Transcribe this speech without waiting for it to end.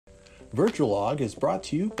Virtualog is brought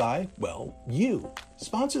to you by, well, you.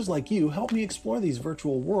 Sponsors like you help me explore these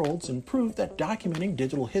virtual worlds and prove that documenting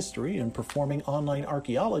digital history and performing online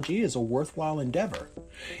archaeology is a worthwhile endeavor.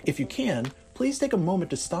 If you can, please take a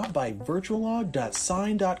moment to stop by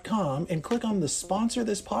virtualog.sign.com and click on the Sponsor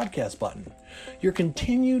This Podcast button. Your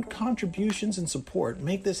continued contributions and support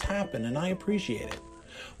make this happen, and I appreciate it.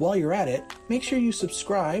 While you're at it, make sure you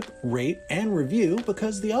subscribe, rate, and review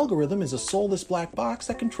because the algorithm is a soulless black box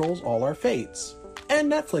that controls all our fates.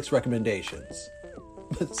 And Netflix recommendations.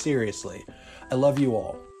 But seriously, I love you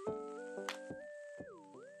all.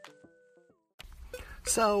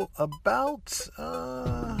 So, about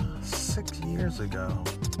 6 years ago,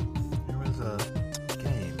 there was a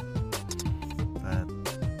game that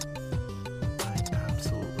I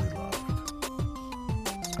absolutely loved.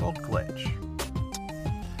 It's called Glitch.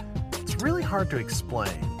 It's really hard to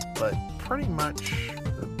explain, but pretty much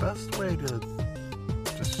the best way to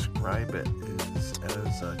describe it is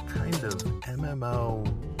as a kind of MMO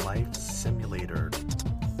life simulator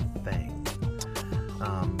thing.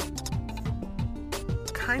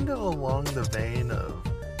 Kind of along the vein of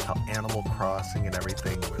how Animal Crossing and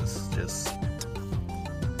everything was just,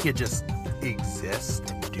 you just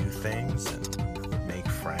exist and do things and make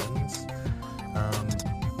friends.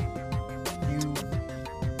 You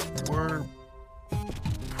were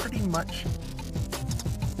pretty much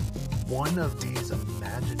one of these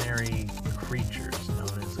imaginary creatures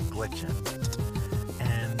known as a Glitchin.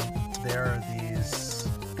 And there are these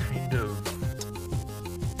kind of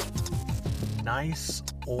nice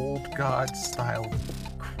old god style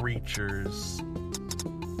creatures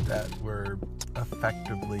that were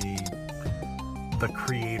effectively the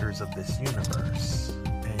creators of this universe,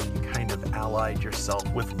 and you kind of allied yourself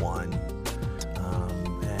with one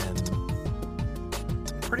and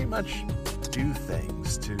pretty much do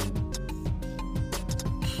things to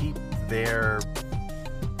keep their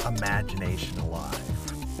imagination alive.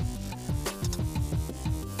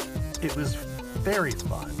 It was very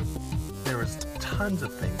fun. There was tons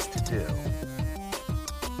of things to do,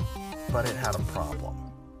 but it had a problem.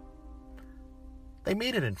 They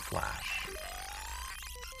made it in Flash.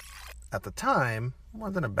 At the time, it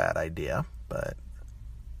wasn't a bad idea, but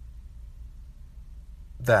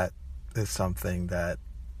that is something that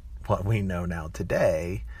what we know now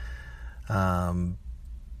today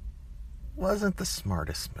wasn't the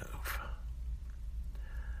smartest move.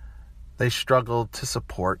 They struggled to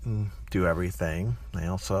support and do everything. They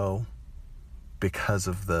also, because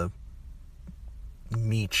of the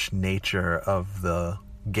niche nature of the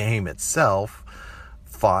game itself,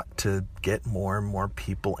 fought to get more and more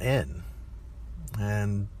people in.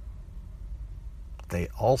 And they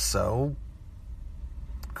also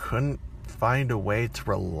couldn't find a way to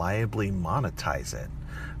reliably monetize it.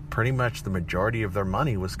 Pretty much the majority of their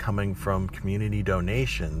money was coming from community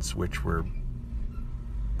donations, which were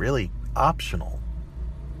really optional.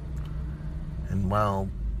 And well,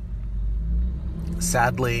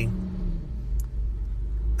 sadly,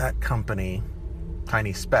 that company,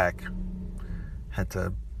 Tiny Speck, had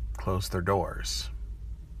to close their doors.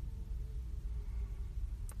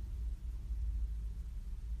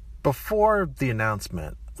 Before the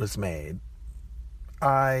announcement was made,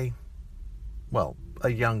 a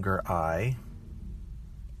younger I,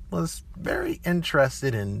 was very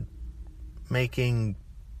interested in making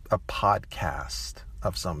a podcast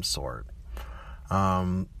of some sort.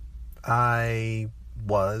 I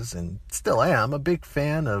was, and still am, a big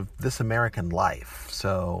fan of This American Life.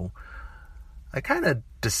 So I kind of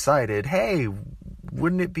decided, hey,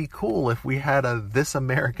 wouldn't it be cool if we had a This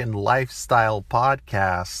American Lifestyle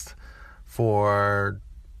podcast for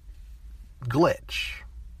Glitch?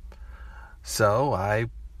 So I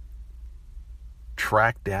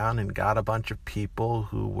tracked down and got a bunch of people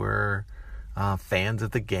who were fans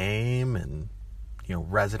of the game and,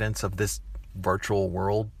 residents of this virtual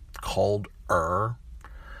world called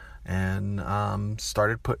and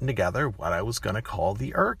started putting together what I was going to call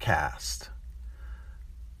the Cast.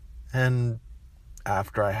 And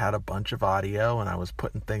after I had a bunch of audio and I was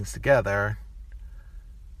putting things together,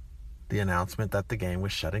 the announcement that the game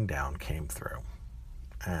was shutting down came through.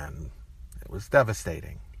 And it was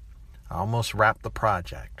devastating. I almost wrapped the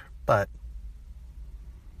project, but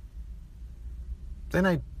then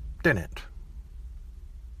I didn't.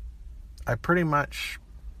 I pretty much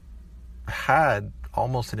had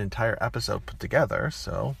almost an entire episode put together,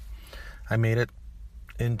 so I made it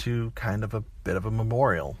into kind of a bit of a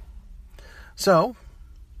memorial. So,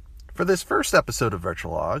 for this first episode of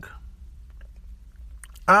Virtualog,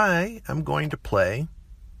 I am going to play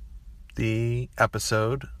the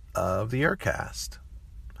episode of the Aircast.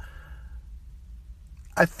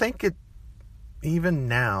 I think it even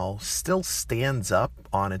now, still stands up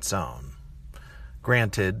on its own.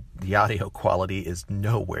 Granted, the audio quality is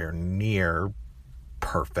nowhere near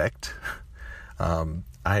perfect.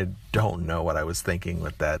 I don't know what I was thinking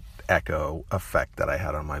with that echo effect that I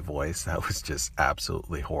had on my voice. That was just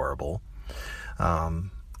absolutely horrible.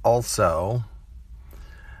 Also,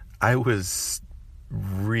 I was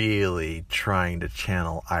really trying to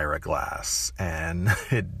channel Ira Glass, and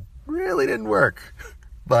it really didn't work.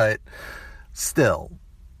 But still,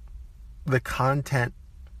 the content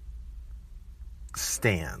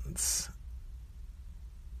stands.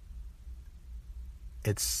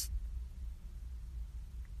 It's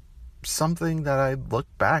something that I look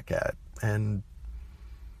back at, and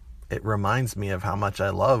it reminds me of how much I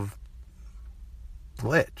love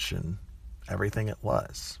Glitch and everything it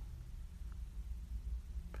was.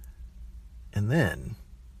 And then,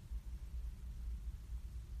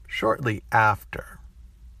 shortly after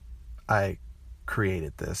I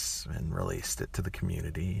created this and released it to the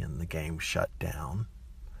community and the game shut down,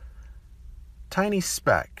 Tiny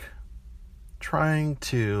Speck, trying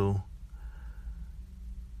to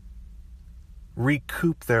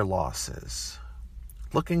recoup their losses,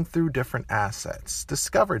 looking through different assets,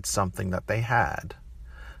 discovered something that they had,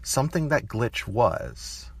 something that Glitch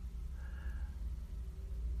was.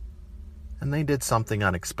 And they did something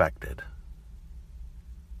unexpected.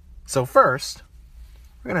 So first,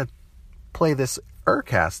 we're going to play this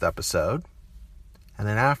Urcast episode, and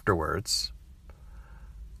then afterwards,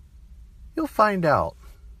 you'll find out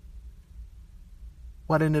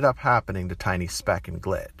what ended up happening to Tiny Speck and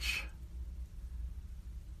Glitch,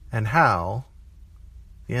 and how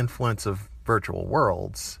the influence of virtual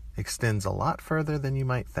worlds extends a lot further than you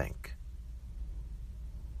might think.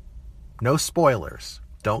 No spoilers.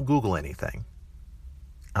 Don't Google anything.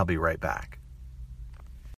 I'll be right back.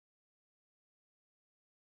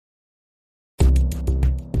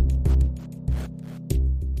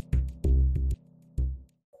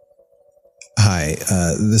 Hi,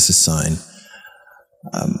 this is Sign.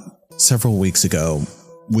 Several weeks ago,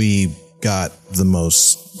 we got the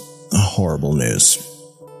most horrible news.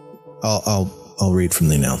 I'll read from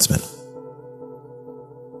the announcement.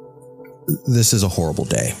 This is a horrible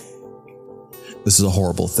day. This is a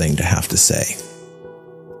horrible thing to have to say.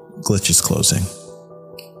 Glitch is closing.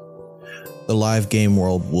 The live game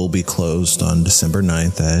world will be closed on December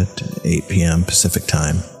 9th at 8 p.m. Pacific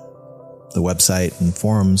Time. The website and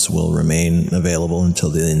forums will remain available until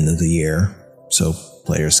the end of the year, so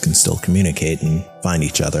players can still communicate and find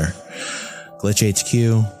each other. Glitch HQ,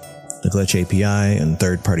 the Glitch API, and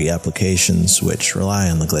third-party applications which rely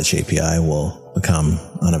on the Glitch API will become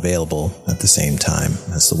unavailable at the same time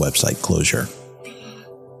as the website closure.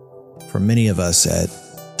 For many of us at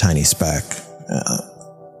Tiny Speck,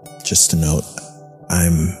 just to note,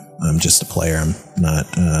 I'm just a player. I'm not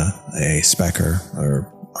a specker,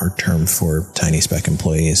 or our term for Tiny Speck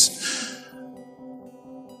employees.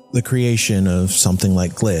 The creation of something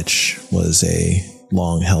like Glitch was a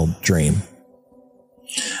long-held dream.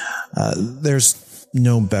 There's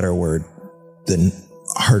no better word than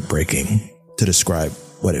heartbreaking to describe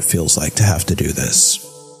what it feels like to have to do this.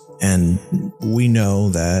 And we know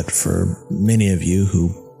that for many of you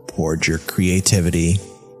who poured your creativity,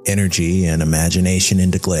 energy, and imagination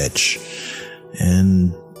into Glitch,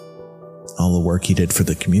 and all the work you did for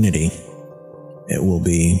the community, it will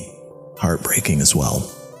be heartbreaking as well.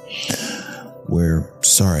 We're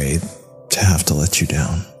sorry to have to let you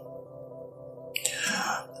down.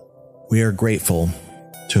 We are grateful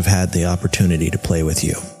to have had the opportunity to play with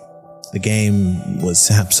you. The game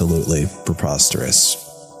was absolutely preposterous,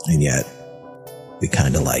 and yet we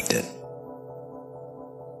kind of liked it.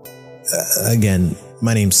 Again,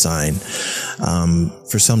 my name's Sign.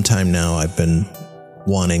 For some time now, I've been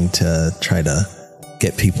wanting to try to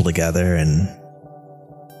get people together and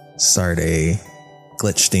start a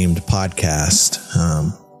Glitch-themed podcast.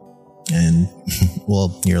 And,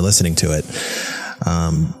 well, you're listening to it.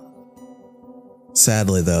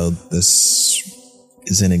 Sadly, though, this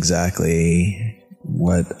isn't exactly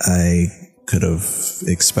what I could have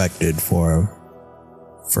expected for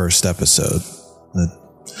a first episode.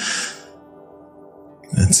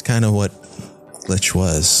 That's kind of what Glitch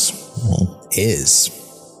was. Well, is.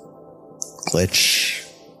 Glitch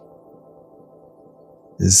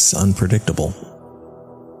is unpredictable.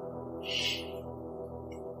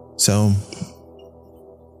 So,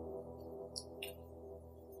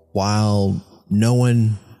 while no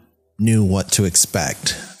one knew what to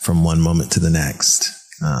expect from one moment to the next,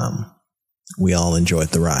 we all enjoyed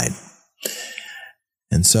the ride.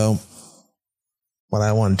 And so, what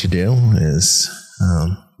I wanted to do is,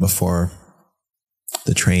 before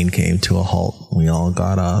the train came to a halt. We all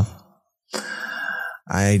got off.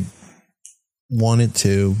 I wanted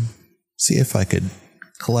to see if I could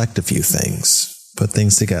collect a few things, put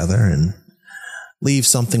things together, and leave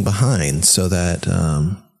something behind so that,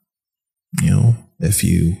 if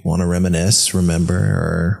you want to reminisce, remember,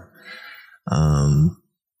 or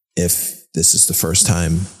if this is the first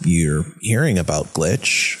time you're hearing about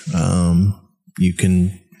Glitch, you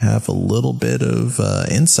can have a little bit of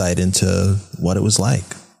insight into what it was like.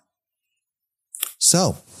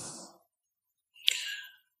 So,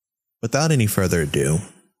 without any further ado,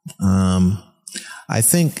 I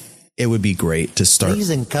think it would be great to start.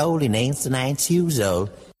 Freezing cold in ancient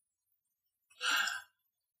usual.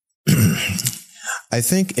 I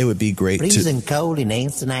think it would be great Freezing cold in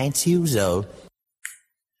ancient usual.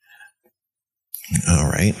 All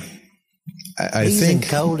right. I Freezing think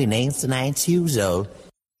cold in ancient usual.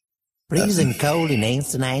 Freezing cold in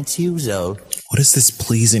ancient usual. What is this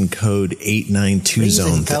pleasing code 892 zone?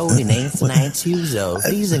 Freezing cold in ancient usual.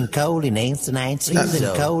 Freezing cold in ancient usual.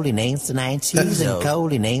 Freezing cold in ancient usual. Freezing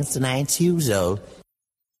cold in ancient usual.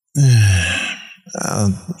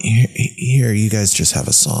 Here, you guys just have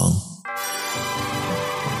a song.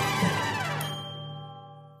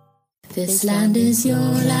 This land is your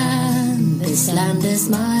land, this land is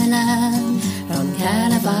my land, from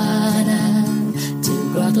Calavana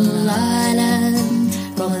to Grottle Island,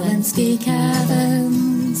 from Lenski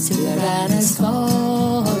Caverns to Arana's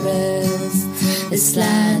forest. This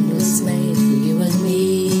land was made for you and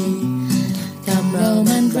me. Come roam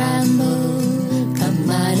and ramble, come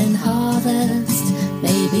mine and harvest,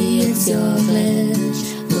 maybe it's your glitch,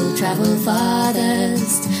 we'll travel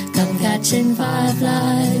farthest. Come catching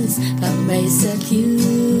fireflies, come race a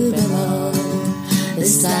cubable.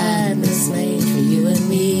 This land was made for you and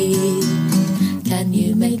me. Can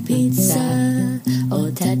you make pizza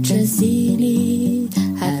or tetrazzini?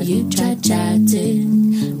 Have you tried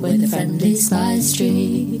chatting with a friendly spice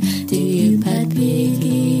tree? Do you pet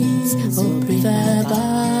piggies or prefer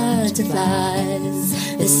butterflies?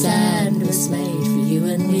 This land was made for you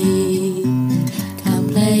and me. Come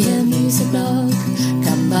play a music block,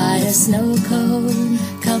 come buy a snow cone,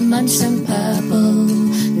 come munch some purple,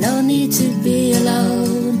 no need to be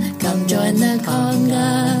alone. Come join the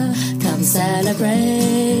conga, come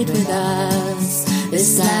celebrate with us.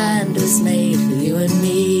 This land was made for you and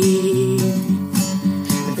me.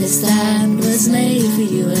 This land was made for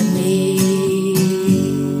you and me.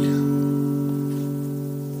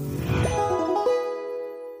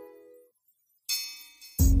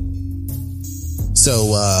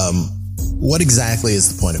 So, what exactly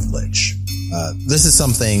is the point of Glitch? This is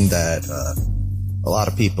something that a lot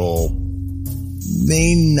of people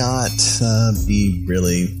may not be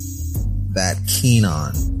really that keen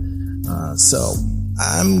on. So,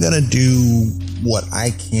 I'm going to do what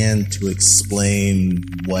I can to explain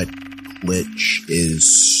what Glitch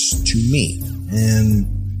is to me. And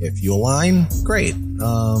if you align, great.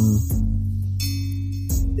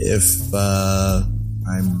 If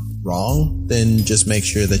I'm wrong, then just make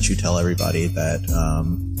sure that you tell everybody that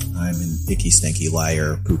I'm an icky, stinky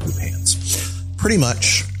liar, poo-poo pants. Pretty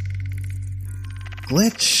much,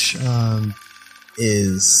 Glitch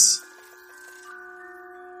is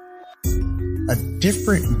a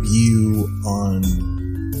different view on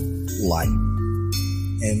life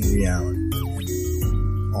and reality.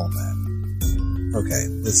 All that. Okay,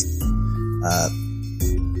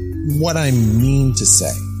 what I mean to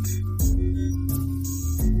say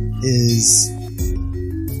is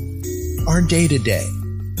our day-to-day,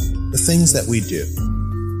 the things that we do.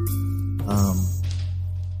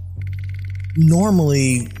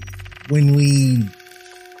 Normally, when we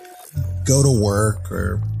go to work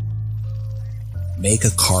or make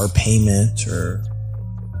a car payment or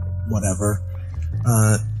whatever,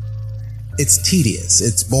 it's tedious,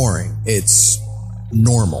 it's boring, it's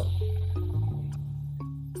normal.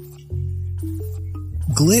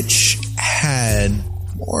 Glitch had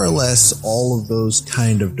more or less all of those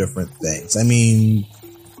kind of different things. I mean,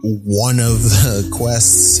 one of the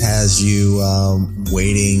quests has you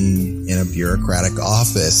waiting in a bureaucratic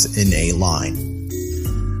office in a line.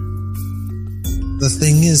 The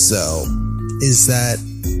thing is, though, is that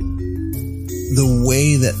the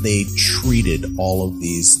way that they treated all of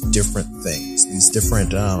these different things, these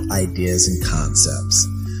different ideas and concepts,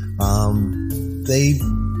 they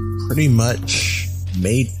pretty much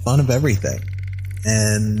made fun of everything.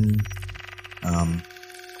 And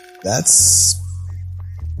that's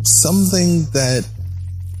something that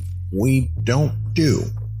we don't do.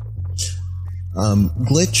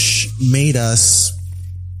 Glitch made us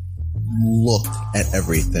look at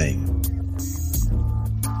everything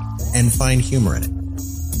and find humor in it.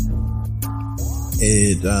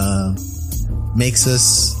 It makes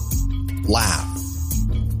us laugh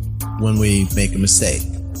when we make a mistake.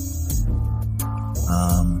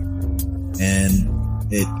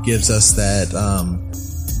 And it gives us that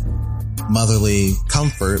motherly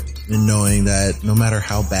comfort in knowing that no matter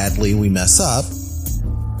how badly we mess up,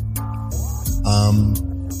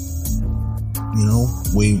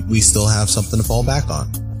 we still have something to fall back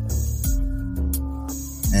on.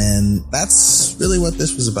 And that's really what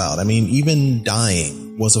this was about. I mean, even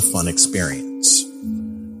dying was a fun experience.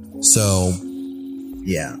 So,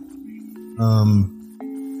 yeah.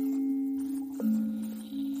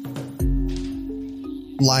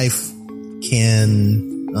 Life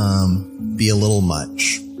can be a little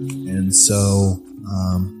much. And so,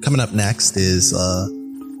 coming up next is a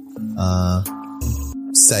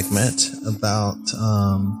segment about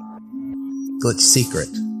Glitch Secret,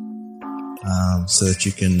 so that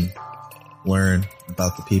you can learn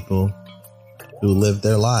about the people who live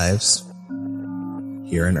their lives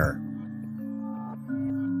here on Earth.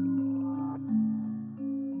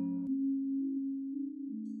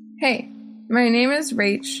 Hey, my name is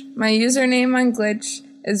Rach. My username on Glitch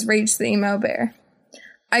is Rach the Emo Bear.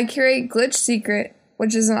 I curate Glitch Secret,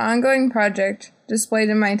 which is an ongoing project displayed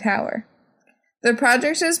in my tower. The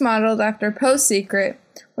project is modeled after Post Secret,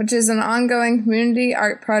 which is an ongoing community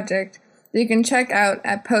art project that you can check out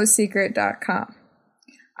at postsecret.com.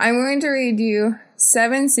 I'm going to read you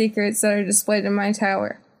 7 secrets that are displayed in my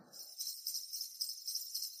tower.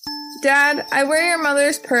 Dad, I wear your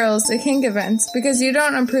mother's pearls to kink events because you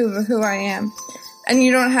don't approve of who I am, and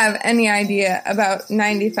you don't have any idea about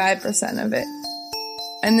 95% of it.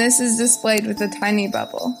 And this is displayed with a tiny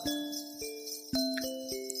bubble.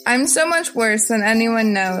 I'm so much worse than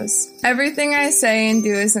anyone knows. Everything I say and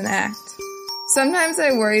do is an act. Sometimes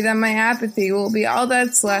I worry that my apathy will be all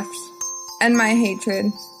that's left, and my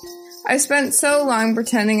hatred. I spent so long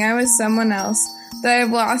pretending I was someone else that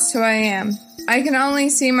I've lost who I am. I can only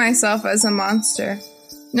see myself as a monster.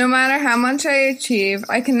 No matter how much I achieve,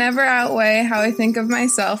 I can never outweigh how I think of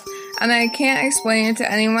myself, and I can't explain it to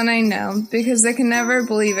anyone I know because they can never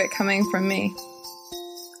believe it coming from me.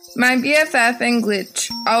 My BFF in Glitch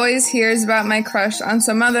always hears about my crush on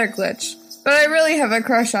some other Glitch, but I really have a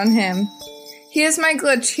crush on him. He is my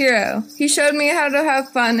Glitch hero. He showed me how to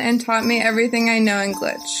have fun and taught me everything I know in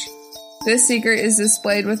Glitch. This secret is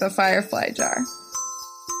displayed with a firefly jar.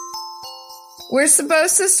 We're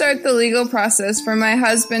supposed to start the legal process for my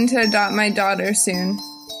husband to adopt my daughter soon.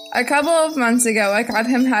 A couple of months ago, I caught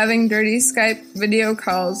him having dirty Skype video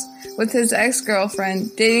calls with his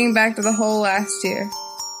ex-girlfriend dating back to the whole last year.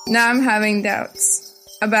 Now I'm having doubts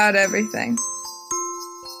about everything.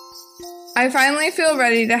 I finally feel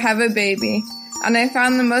ready to have a baby, and I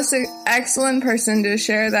found the most excellent person to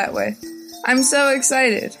share that with. I'm so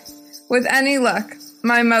excited. With any luck,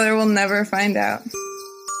 my mother will never find out.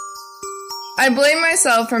 I blame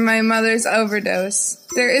myself for my mother's overdose.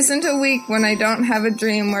 There isn't a week when I don't have a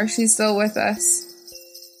dream where she's still with us.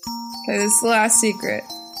 Okay, this is the last secret.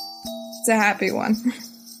 It's a happy one.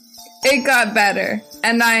 It got better,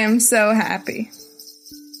 and I am so happy.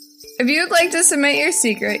 If you would like to submit your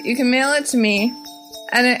secret, you can mail it to me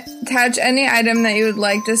and attach any item that you would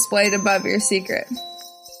like displayed above your secret.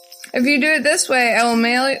 If you do it this way, I will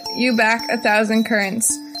mail you back 1,000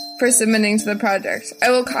 currents for submitting to the project. I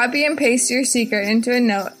will copy and paste your secret into a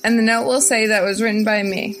note, and the note will say that it was written by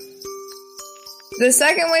me. The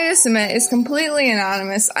second way to submit is completely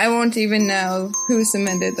anonymous. I won't even know who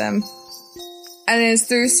submitted them. And it is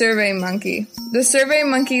through SurveyMonkey. The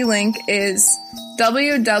SurveyMonkey link is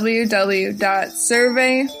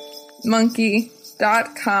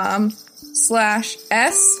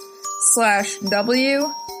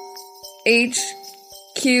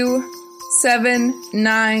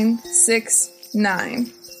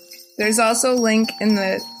There's also a link in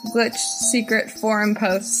the Glitch Secret forum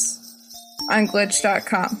posts on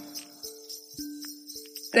glitch.com.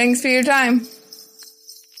 Thanks for your time.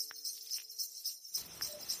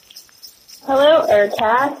 Hello,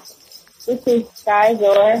 Aircast. This is Sky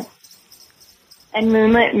Zor and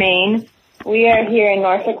Moonlit Maine. We are here in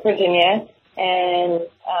Norfolk, Virginia, and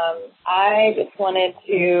I just wanted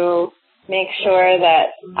to make sure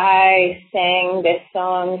that I sang this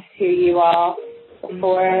song to you all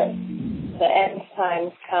before the end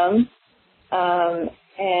times come.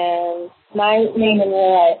 And my name in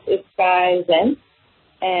real life is Sky Zen,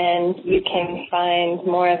 and you can find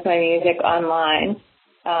more of my music online.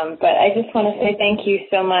 But I just want to say thank you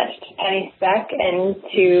so much to Penny Speck and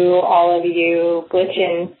to all of you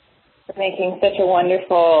Glitchin' for making such a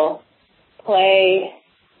wonderful play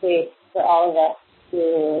for all of us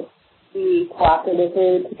to be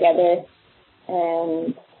cooperatively together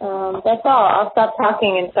And that's all. I'll stop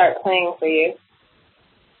talking and start playing for you.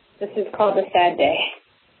 This is called A Sad Day.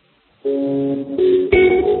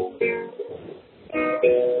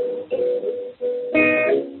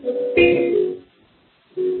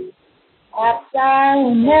 Perhaps I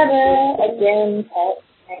will never again touch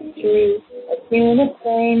sanctuary, attune a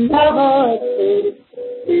plain bubble or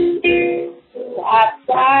two. Perhaps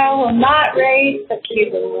I will not race the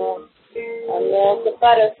Cuban moon, or milk the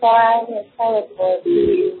butterfly and teleport to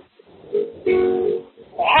you.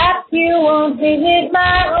 Perhaps you won't visit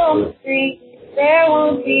my home street. There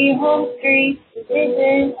won't be home street to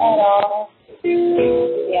visit at all.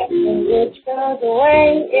 Yes, when which goes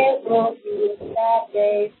away, it won't be a sad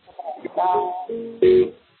day for us.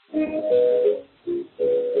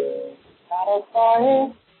 Not as far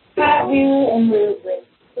as Pavue and Rubrik,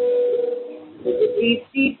 to the deep,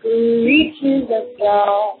 deep blue reaches of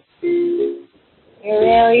Gaul.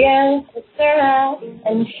 Aurelia, Coursera,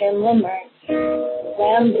 and Shimla Merch,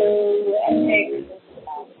 Bamboo, and Nixon.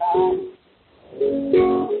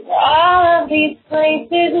 For all of these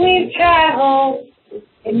places we've traveled,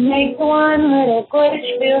 it makes one little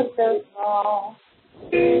glitch feel so small.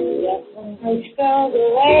 Yes, when glitch goes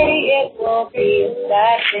away, it will be a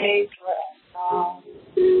sad day for us all.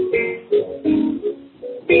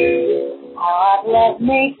 How I've loved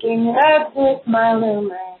making up with my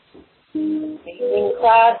loomer, making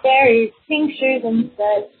cloudberries, tinctures, and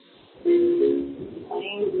such.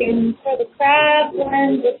 Playing tunes for the crabs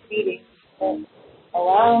and the feeding fish.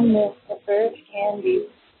 Along this, the birch can be.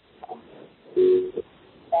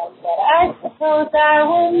 That's what I suppose I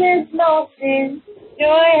will miss most is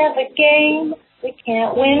joy of a game we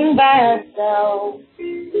can't win by ourselves.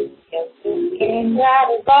 Just this game that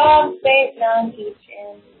evolves based on each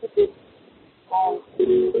individual.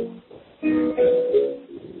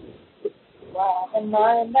 While the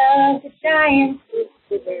mind of the giants is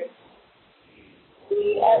withered,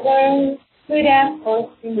 the others could have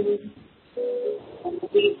foreseen. And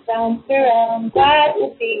we bounce around, glad to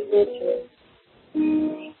be richer.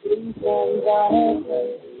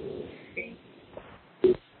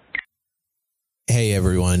 Hey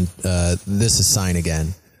everyone, this is Sign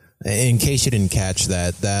again. In case you didn't catch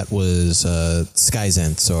that, that was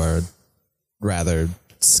Skyzence, or rather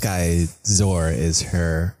Sky Zor is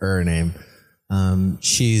her name.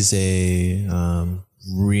 She's a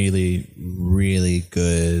really, really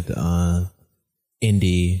good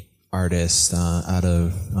indie artist out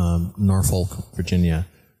of Norfolk, Virginia.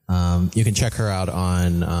 You can check her out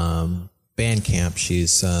on Bandcamp.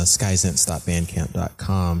 She's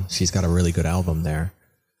skyzence.bandcamp.com. She's got a really good album there.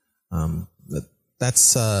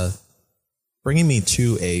 That's bringing me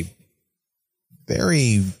to a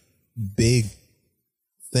very big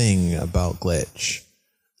thing about Glitch.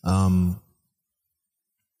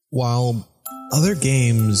 While other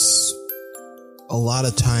games a lot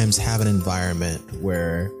of times have an environment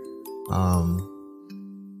where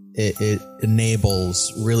it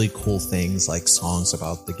enables really cool things like songs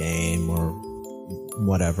about the game or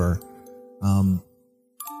whatever.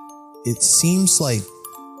 It seems like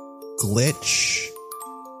Glitch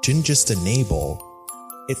didn't just enable,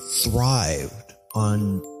 it thrived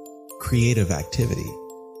on creative activity.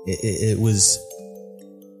 It was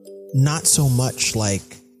not so much like,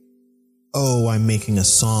 oh, I'm making a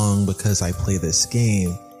song because I play this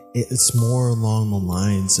game. It's more along the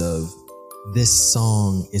lines of, this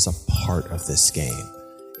song is a part of this game.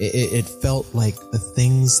 It felt like the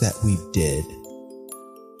things that we did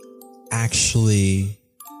actually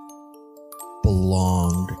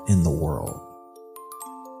belonged in the world.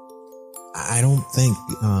 I don't think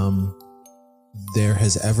there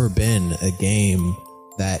has ever been a game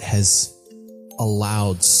that has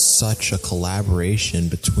allowed such a collaboration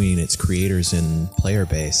between its creators and player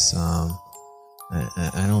base. I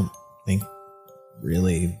don't think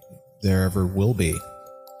really there ever will be.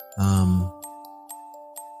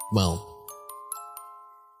 Well,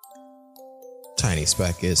 Tiny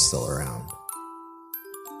Speck is still around.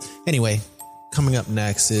 Anyway, coming up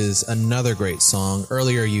next is another great song.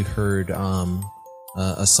 Earlier you heard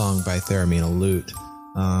a song by Theramina Lute.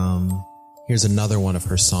 Here's another one of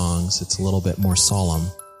her songs. It's a little bit more solemn,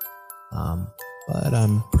 but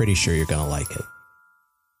I'm pretty sure you're gonna like it.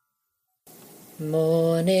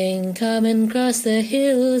 Morning coming across the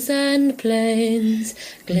hills and plains,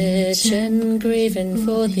 glitch and grieving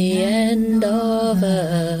for the end of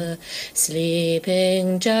a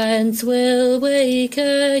sleeping giants will wake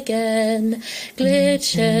again,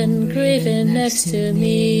 glitch and grieving next to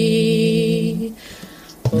me.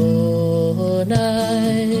 All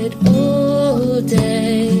night, all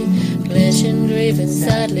day, glitch and grieving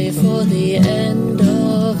sadly for the end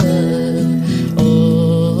of a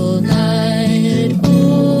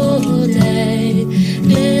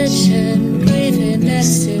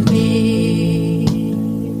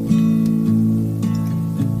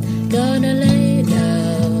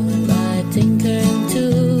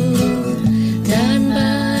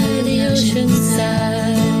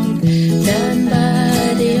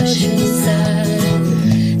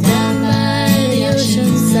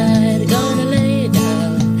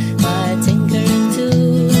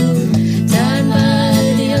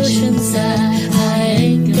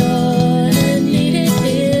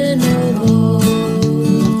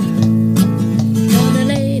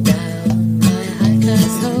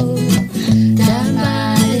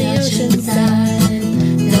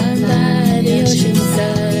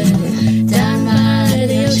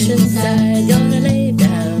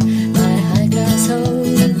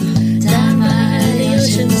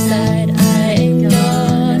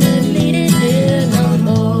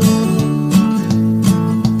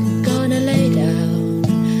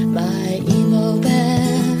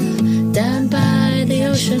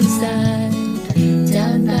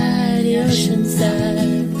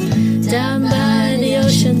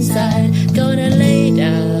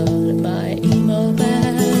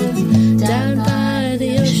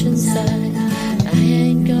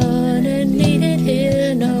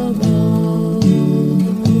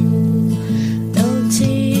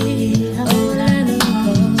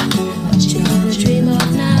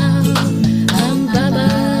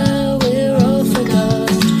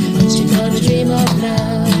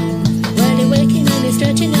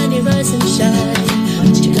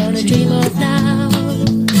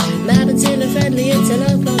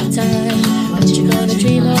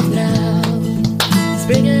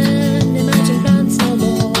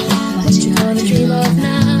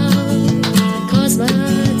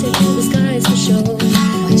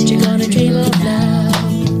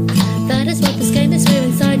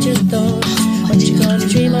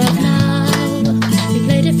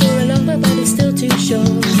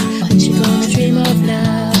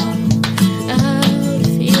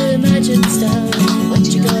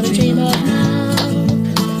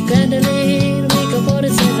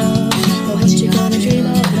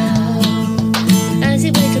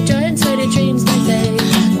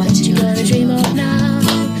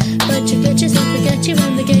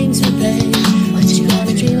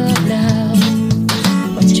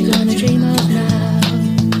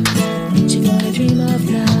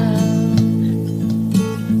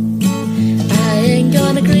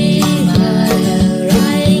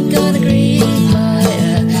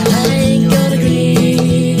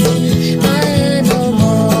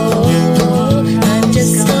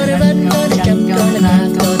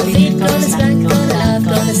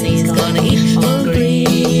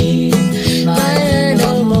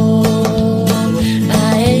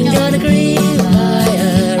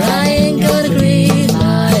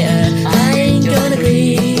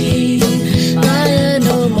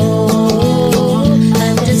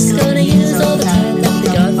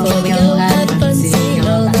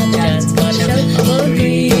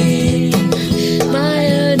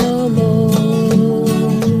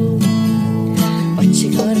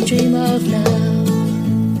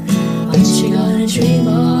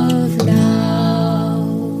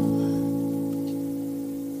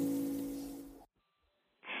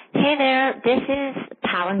Hey there, this is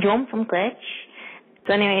Palindrome from Glitch.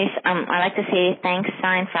 So anyways, I'd like to say thanks,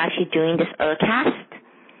 Sign, for actually doing this Earthcast.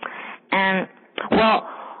 And, well,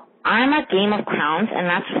 I'm at Game of Crowns, and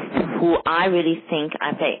that's who I really think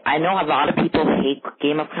I play. I know a lot of people hate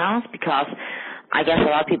Game of Crowns because I guess a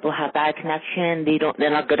lot of people have bad connection. They're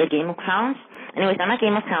not good at Game of Crowns. Anyways, I'm a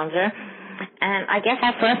Game of Crownser, and I guess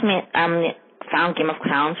I first found Game of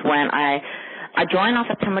Crowns when I joined on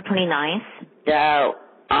September 29th.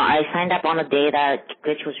 I signed up on the day that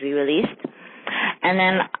Glitch was re-released. And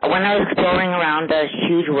then when I was exploring around the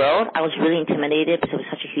huge world, I was really intimidated because it was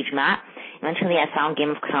such a huge map. Eventually, I found Game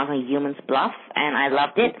of Crowns on Human's Bluff, and I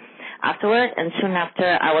loved it afterward. And soon after,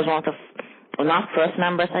 I was one of the, not first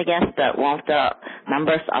members, I guess, but one of the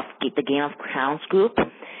members of the Game of Crowns group.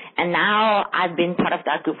 And now I've been part of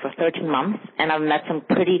that group for 13 months, and I've met some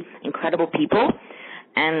pretty incredible people.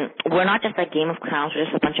 And we're not just like Game of Crowns, we're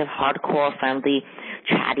just a bunch of hardcore, friendly,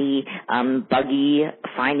 chatty, buggy,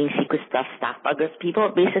 finding secret stuff, buggers people.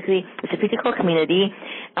 Basically, it's a pretty cool community.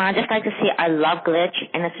 And I'd just like to say I love Glitch,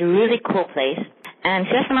 and it's a really cool place. And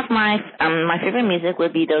here's some of my favorite music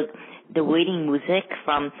would be the waiting music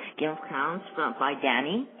from Game of Crowns by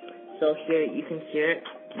Danny. So here you can hear it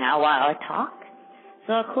now while I talk.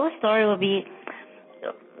 So a cool story would be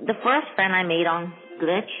the first friend I made on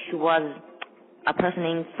Glitch was a person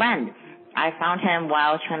named Friend. I found him while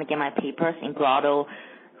I was trying to get my papers in Grotto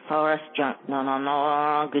Forest,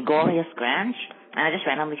 Gregorius Grange, and I just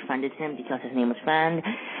randomly friended him because his name was Friend.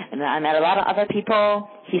 And I met a lot of other people.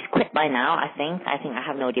 He's quit by now, I think. I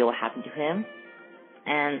have no idea what happened to him.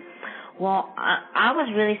 And, well, I was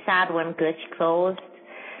really sad when Glitch closed.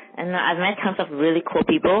 And I've met tons of really cool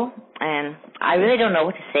people, and I really don't know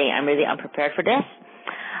what to say. I'm really unprepared for this.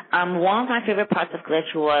 One of my favorite parts of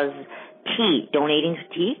Glitch was tea, donating to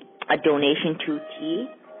tea, a donation to tea,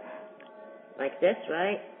 like this,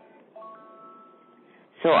 right?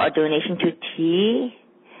 So a donation to tea,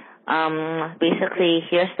 basically,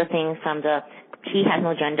 here's the thing from the tea has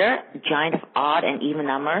no gender, giant of odd and even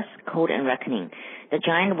numbers, code and reckoning. The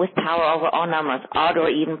giant with power over all numbers, odd or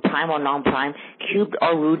even, prime or non-prime, cubed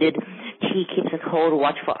or rooted. T keeps a cold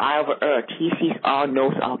watchful eye over Earth. T sees all,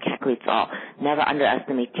 knows all, calculates all. Never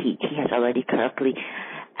underestimate T. T has already correctly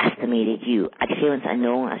estimated you. Adherents are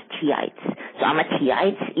known as T-ites. So I'm a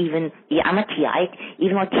T-ite, even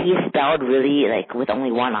though T is spelled really like with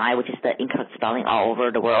only one I, which is the incorrect spelling all over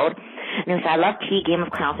the world. Anyways, I love T, Game of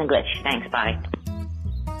Crowns, and Glitch. Thanks, bye.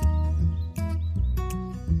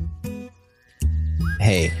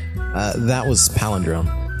 Hey, that was Palindrome.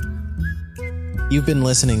 You've been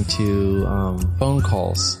listening to phone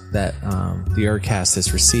calls that the Earthcast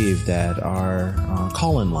has received at our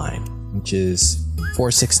call-in line, which is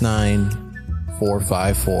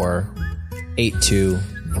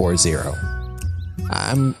 469-454-8240.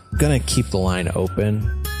 I'm going to keep the line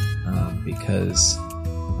open because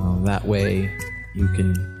that way you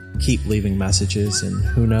can keep leaving messages, and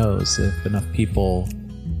who knows, if enough people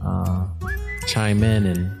chime in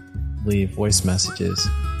and leave voice messages,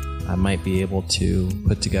 I might be able to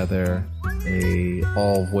put together a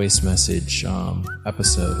all voice message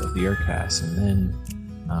episode of the Earthcast, and then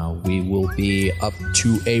we will be up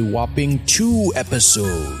to a whopping 2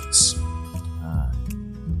 episodes.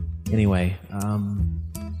 Anyway,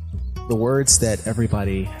 the words that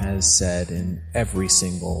everybody has said in every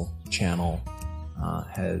single channel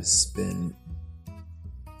has been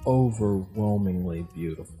overwhelmingly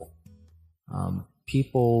beautiful.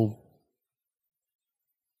 People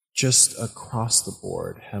just across the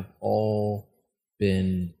board have all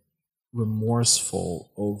been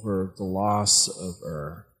remorseful over the loss of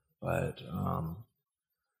but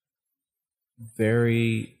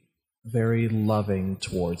very, very loving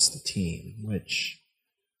towards the team, which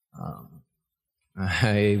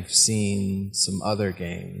I've seen some other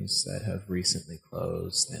games that have recently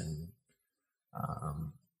closed, and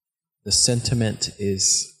the sentiment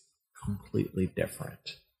is completely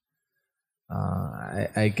different.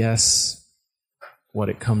 I guess what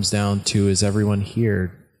it comes down to is everyone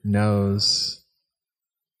here knows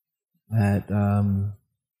that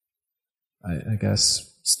I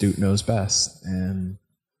guess Stute knows best, and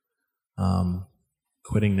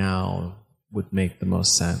quitting now would make the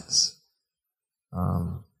most sense.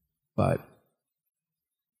 But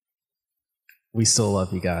we still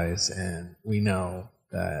love you guys, and we know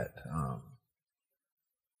that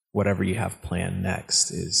whatever you have planned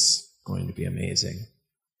next is going to be amazing.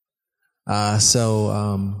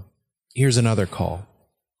 So here's another call.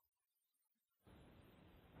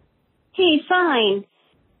 Hey, fine.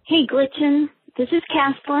 Hey, Glitchin. This is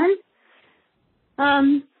Castellan.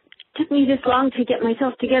 Took me this long to get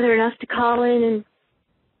myself together enough to call in and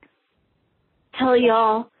tell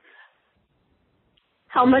y'all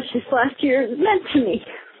how much this last year has meant to me.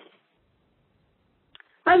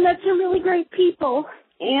 I met some really great people,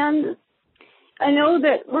 and I know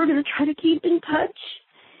that we're going to try to keep in touch.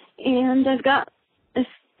 And I've got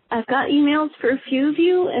emails for a few of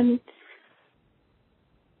you, and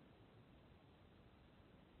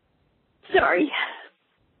sorry.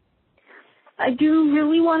 I do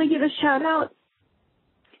really want to give a shout out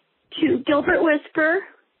to Gilbert Whisper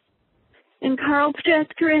and Carl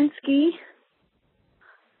Pajetsky,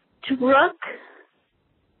 to Rook,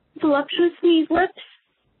 Voluptuous Sneeze Lips,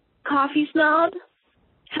 Coffee Snob,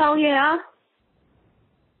 Hell Yeah,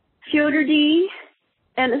 Fyodor D,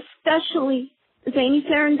 and especially Zany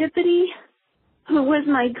Serendipity, who was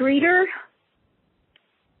my greeter.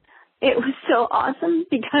 It was so awesome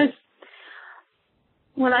because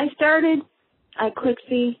when I started, I clicked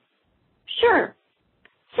the, sure,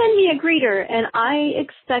 send me a greeter, and I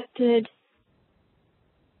expected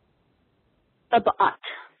a bot.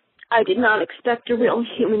 I did not expect a real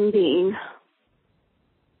human being.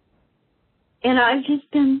 And I've just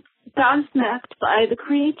been gobsmacked by the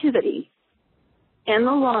creativity and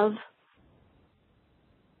the love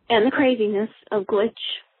and the craziness of Glitch.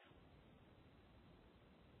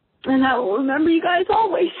 And I will remember you guys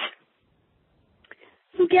always.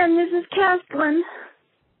 Again, this is Castlin,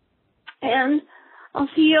 and I'll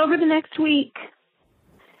see you over the next week.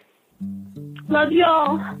 Love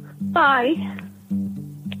y'all. Bye.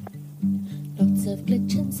 Lots of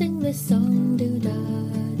glitch and sing this song, do-da,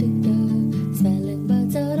 do-da. Smelling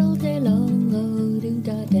birds out all day long, oh,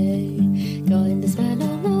 do-da day. Going to spend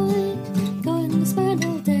all night, going to spend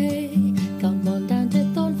all day. Come on down to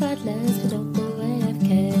Thornfat Les, but don't go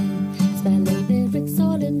AFK. Spelling lyrics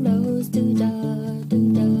all in rows, do-da,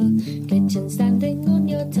 do-da. Glitch and standing on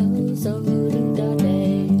your toes, oh, do-da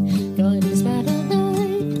day. Going to spend all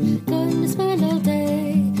night, going to spend all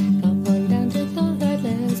day. Come on down to Thornfat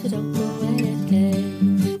Les, but don't go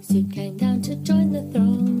AFK. Sue came down to join the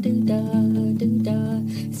throng, do-da, do-da.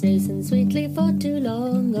 Snoozing sweetly for too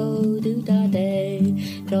long, oh, do-da day.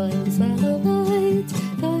 Going to spend all night,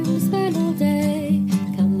 going to spend all day.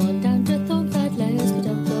 Come on down to Thornfat Les, but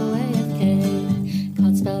don't go AFK.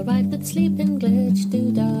 Can't spell right but sleep in Glitch,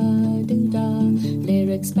 do-da, do-da.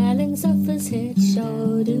 Lyric spelling suffers hitch,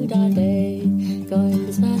 oh, do-da day. Going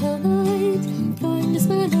to spend all night, going to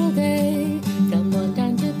spend all day. Come on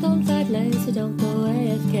down to Thornfat Les, so don't go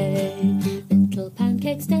AFK. Little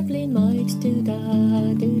pancakes definitely might,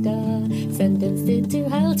 do-da, do-da. Sentenced into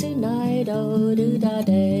hell tonight, oh, do-da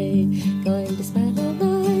day. Going to spend all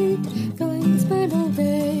night, going to spend all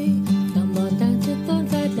day. Come on down to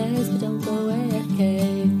Thornfat Les, but don't go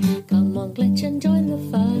AFK. Come on, Glitch and join the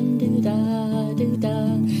fun, do-da,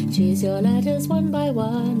 do-da. Choose your letters one by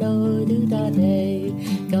one, oh, do-da day.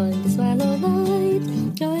 Going to spend all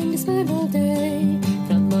night, going to spend all day.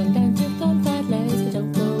 Come on down to Thornfat Les, but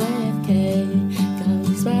don't go AFK. Going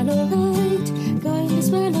to spend all night, going to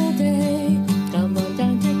spend all day. Come on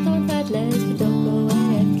down to Thornfat Les, but don't go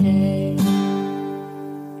AFK.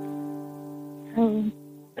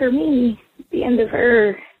 For me, the end of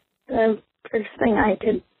her, the first thing I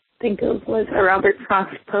could think of was a Robert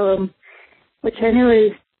Frost poem, which I know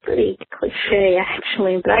is pretty cliche,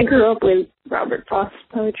 actually, but I grew up with Robert Frost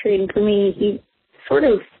poetry, and for me, he sort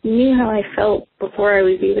of knew how I felt before I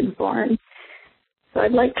was even born. So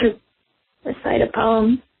I'd like to recite a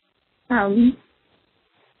poem.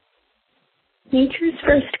 Nature's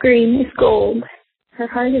first green is gold, her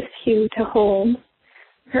hardest hue to hold.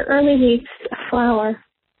 Her early leaf's a flower,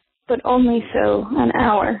 but only so an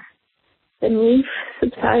hour. Then leaf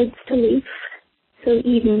subsides to leaf, so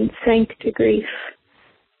Eden sank to grief.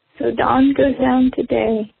 So dawn goes down to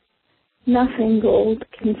day, nothing gold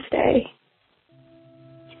can stay.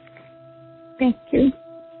 Thank you.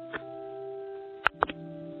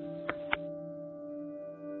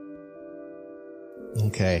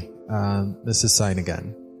 Okay, this is Sign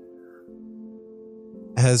again.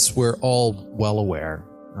 As we're all well aware,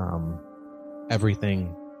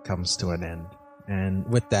 everything comes to an end. And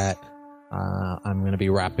with that, I'm going to be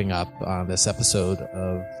wrapping up this episode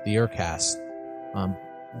of the Earcast.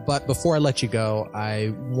 But before I let you go,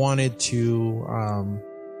 I wanted to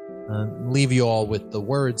leave you all with the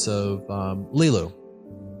words of Lilu.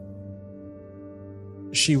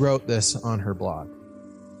 She wrote this on her blog.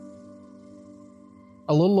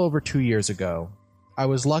 A little over 2 years ago, I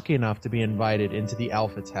was lucky enough to be invited into the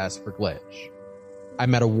alpha test for Glitch. I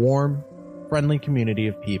met a warm, friendly community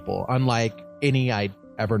of people, unlike any I'd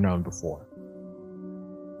ever known before.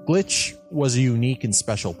 Glitch was a unique and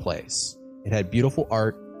special place. It had beautiful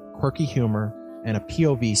art, quirky humor, and a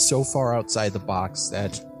POV so far outside the box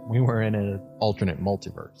that we were in an alternate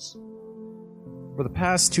multiverse. For the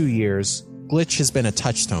past 2 years, Glitch has been a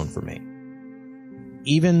touchstone for me.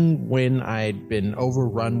 Even when I'd been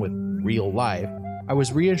overrun with real life, I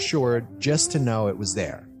was reassured just to know it was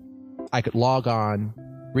there. I could log on,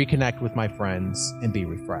 reconnect with my friends, and be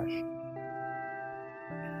refreshed.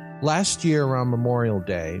 Last year around Memorial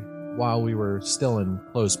Day, while we were still in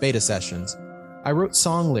closed beta sessions, I wrote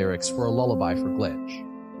song lyrics for a lullaby for Glitch.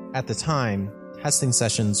 At the time, testing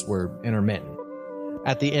sessions were intermittent.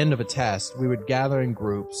 At the end of a test, we would gather in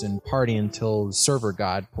groups and party until the server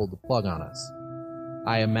god pulled the plug on us.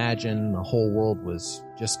 I imagine the whole world was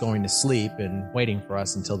just going to sleep and waiting for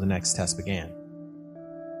us until the next test began.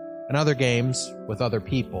 In other games, with other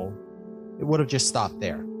people, it would have just stopped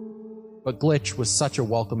there. But Glitch was such a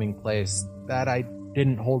welcoming place that I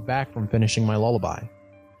didn't hold back from finishing my lullaby.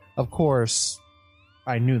 Of course,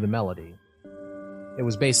 I knew the melody. It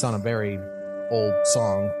was based on a very old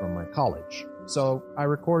song from my college. So I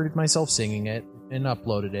recorded myself singing it and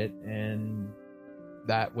uploaded it, and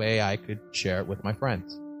that way I could share it with my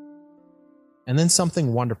friends. And then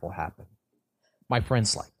something wonderful happened. My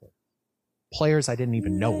friends liked it. Players I didn't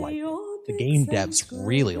even know liked it. The game devs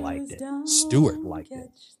really liked it. Stuart liked it.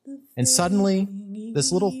 And suddenly,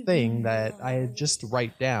 this little thing that I had just to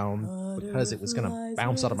write down because it was going to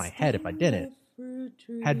bounce out of my head if I didn't,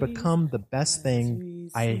 had become the best thing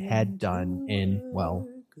I had done in, well,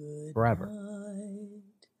 forever.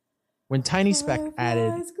 When Tiny Speck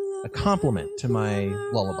added a compliment to my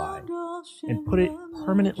lullaby and put it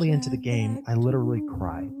permanently into the game, I literally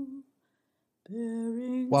cried.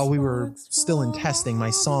 While we were still in testing, my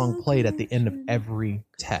song played at the end of every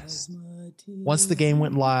test. Once the game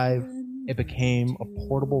went live, it became a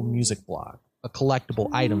portable music block, a collectible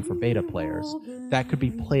item for beta players that could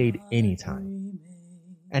be played anytime.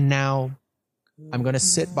 And now, I'm going to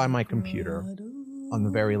sit by my computer on the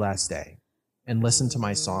very last day and listen to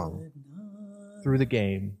my song through the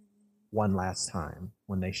game one last time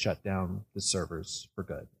when they shut down the servers for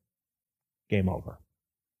good. Game over.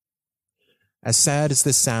 As sad as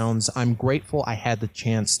this sounds, I'm grateful I had the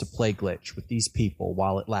chance to play Glitch with these people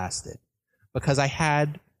while it lasted, because I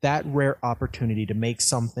had that rare opportunity to make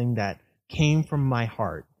something that came from my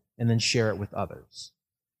heart and then share it with others.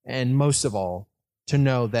 And most of all, to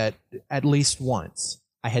know that at least once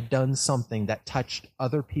I had done something that touched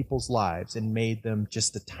other people's lives and made them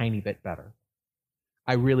just a tiny bit better.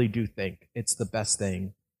 I really do think it's the best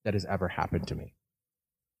thing that has ever happened to me.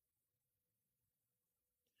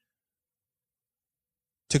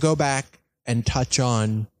 To go back and touch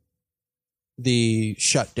on the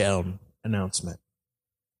shutdown announcement.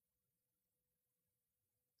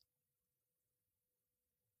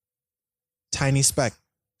 Tiny Speck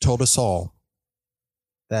told us all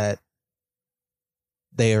that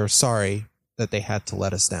they are sorry that they had to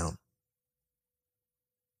let us down.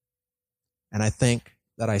 And I think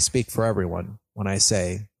that I speak for everyone when I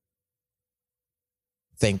say,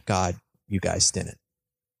 thank God you guys didn't.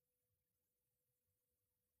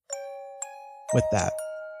 With that,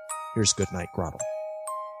 here's Goodnight Grottle.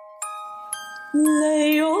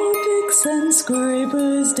 Lay your picks and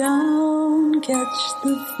scrapers down, catch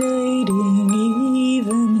the fading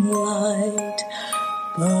even light.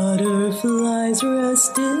 Butterflies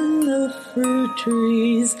rest in the fruit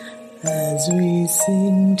trees as we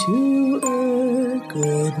sing to her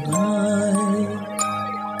good night.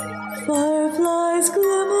 Fireflies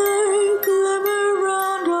glimmer, glimmer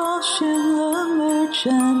round all Shimla Lurch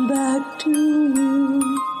and back to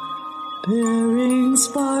you, bearing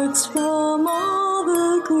sparks from all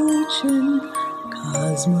the glitching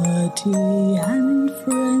cosmety and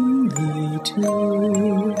friendly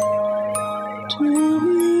too, to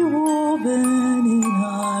be woven in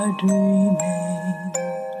our dreaming.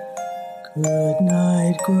 Good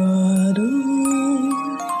night, Grottle.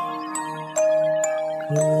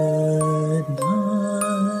 Good night.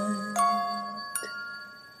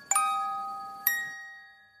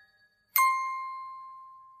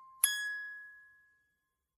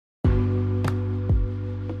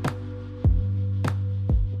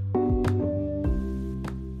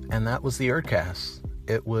 And that was the Erdcast.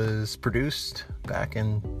 It was produced back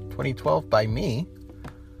in 2012 by me,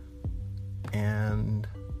 and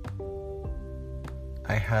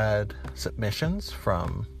I had submissions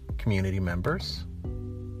from community members.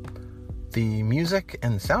 The music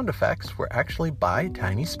and sound effects were actually by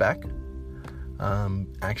Tiny Speck.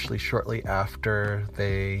 Actually, shortly after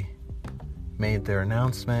they made their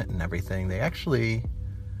announcement and everything, they actually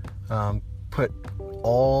put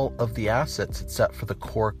all of the assets except for the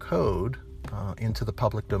core code into the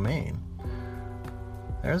public domain.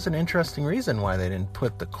 there's an interesting reason why they didn't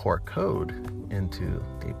put the core code into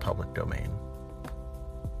the public domain.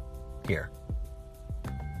 Here.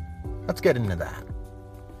 Let's get into that.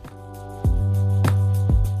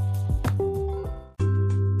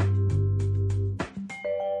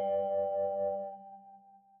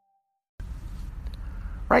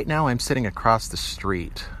 Right now I'm sitting across the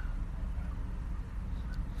street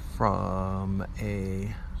from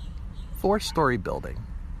a 4-story building.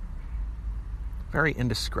 Very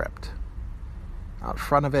indescript. Out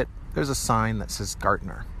front of it, there's a sign that says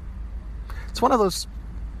Gartner. It's one of those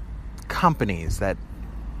companies that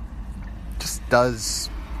just does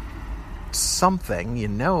something. You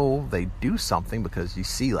know they do something because you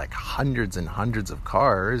see like hundreds and hundreds of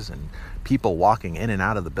cars and people walking in and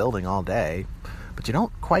out of the building all day, but you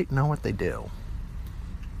don't quite know what they do.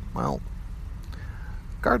 Well,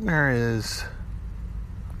 Gartner is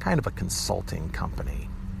kind of a consulting company.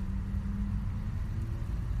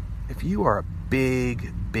 If you are a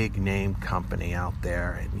big name company out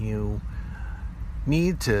there and you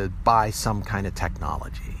need to buy some kind of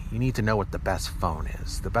technology, you need to know what the best phone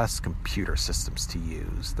is, the best computer systems to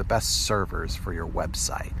use, the best servers for your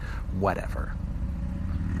website, whatever.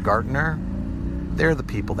 Gartner, they're the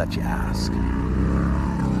people that you ask.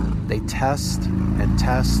 They test and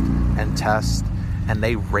test and test, and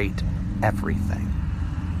they rate everything.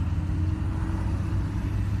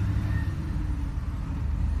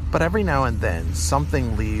 But every now and then,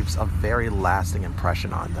 something leaves a very lasting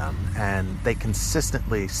impression on them, and they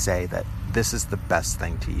consistently say that this is the best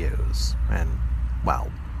thing to use. And,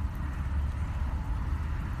 well,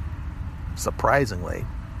 surprisingly,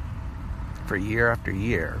 for year after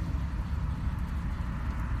year,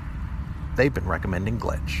 they've been recommending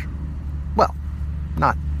Glitch. Well,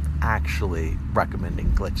 not actually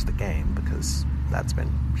recommending Glitch the game, because that's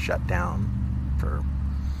been shut down for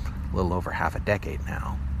a little over half a decade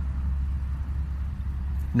now.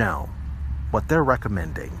 No, what they're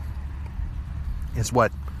recommending is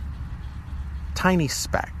what Tiny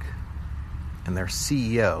Speck and their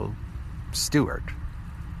CEO, Stuart,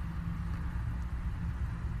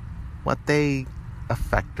 what they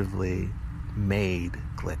effectively made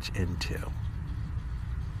Glitch into.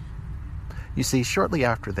 You see, shortly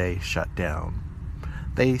after they shut down,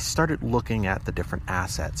 they started looking at the different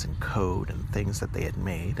assets and code and things that they had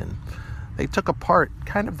made, and they took apart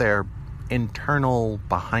kind of their internal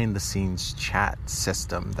behind-the-scenes chat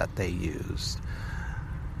system that they used.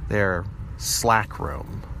 Their Slack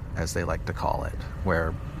room, as they like to call it,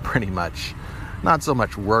 where pretty much not so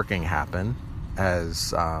much working happened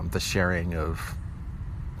as the sharing of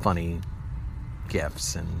funny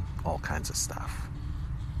GIFs and all kinds of stuff.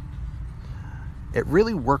 It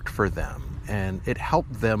really worked for them, and it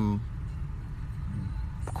helped them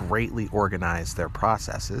greatly organize their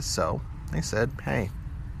processes. So they said, hey,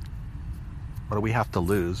 what do we have to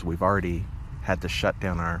lose? We've already had to shut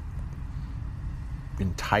down our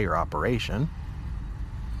entire operation.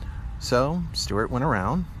 So Stuart went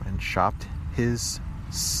around and shopped his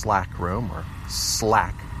Slack room or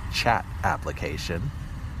Slack chat application.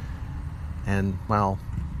 And, well,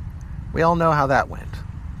 we all know how that went.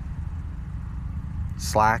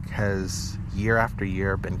 Slack has, year after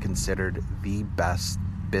year, been considered the best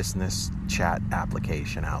business chat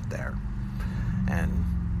application out there. And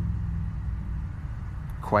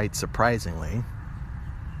quite surprisingly,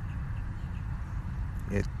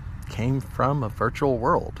 it came from a virtual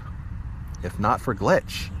world. If not for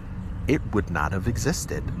Glitch, it would not have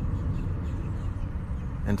existed.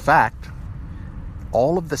 In fact,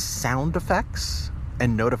 all of the sound effects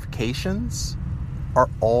and notifications are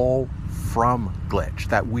all from Glitch.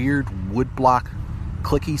 That weird woodblock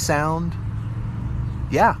clicky sound,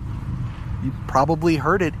 yeah, you probably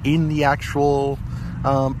heard it in the actual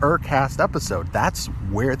Urcast episode. That's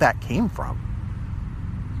where that came from.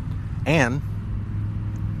 And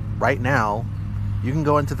right now, you can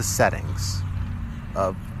go into the settings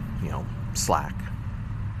of, Slack.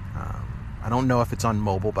 I don't know if it's on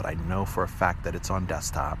mobile, but I know for a fact that it's on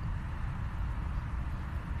desktop.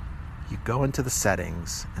 You go into the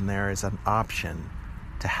settings, and there is an option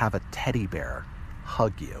to have a teddy bear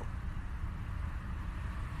hug you.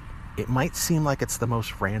 It might seem like it's the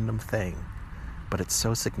most random thing, but it's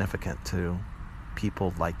so significant to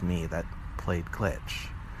people like me that played Glitch,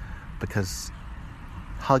 because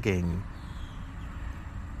hugging,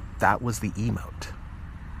 that was the emote.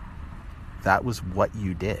 That was what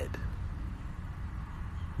you did.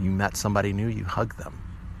 You met somebody new, you hug them.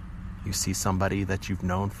 You see somebody that you've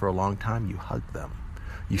known for a long time, you hug them.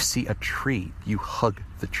 You see a tree, you hug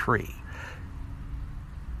the tree.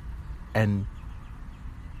 And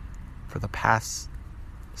for the past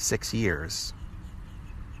 6 years,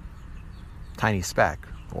 Tiny Speck,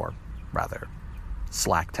 or rather,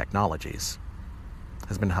 Slack Technologies,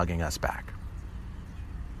 has been hugging us back.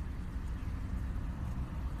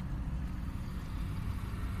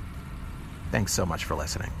 Thanks so much for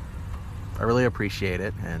listening. I really appreciate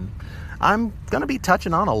it, and I'm going to be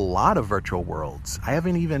touching on a lot of virtual worlds. I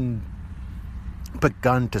haven't even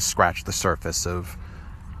begun to scratch the surface of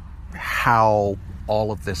how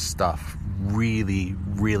all of this stuff really,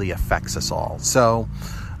 really affects us all. So,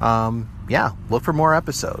 look for more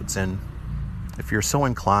episodes, and if you're so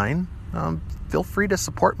inclined, feel free to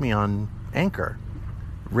support me on Anchor.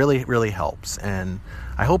 Really, really helps, and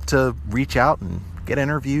I hope to reach out and get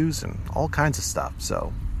interviews and all kinds of stuff.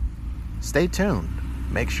 So stay tuned.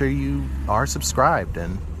 Make sure you are subscribed,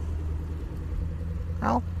 and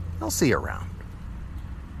I'll see you around.